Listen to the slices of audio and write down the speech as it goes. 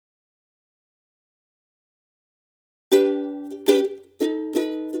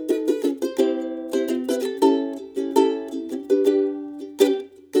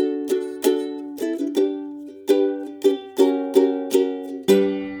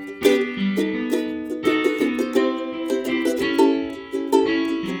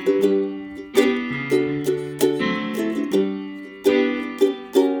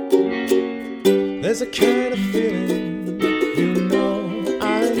There's a kind of feeling, you know,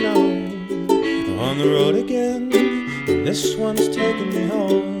 I know. I'm on the road again, and this one's taking me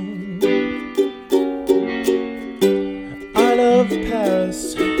home. I love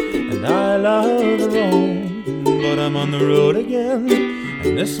Paris, and I love Rome, but I'm on the road again,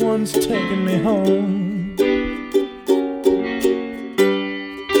 and this one's taking me home.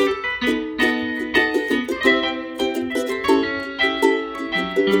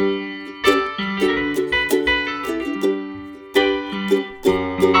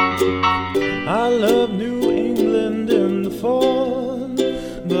 I love New England in the fall,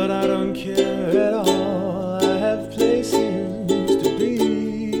 but I don't care at all. I have places to be.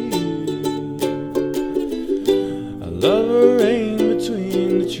 I love a rain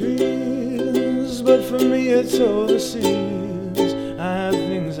between the trees, but for me it's overseas. I have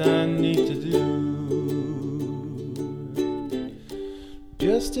things I need to do.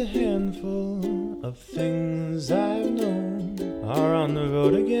 Just a handful of things I've known are on the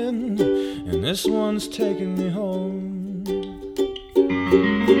road again, and this one's taking me home.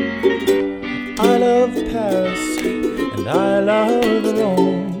 I love Paris, and I love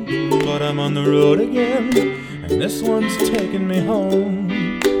Rome, but I'm on the road again, and this one's taking me home.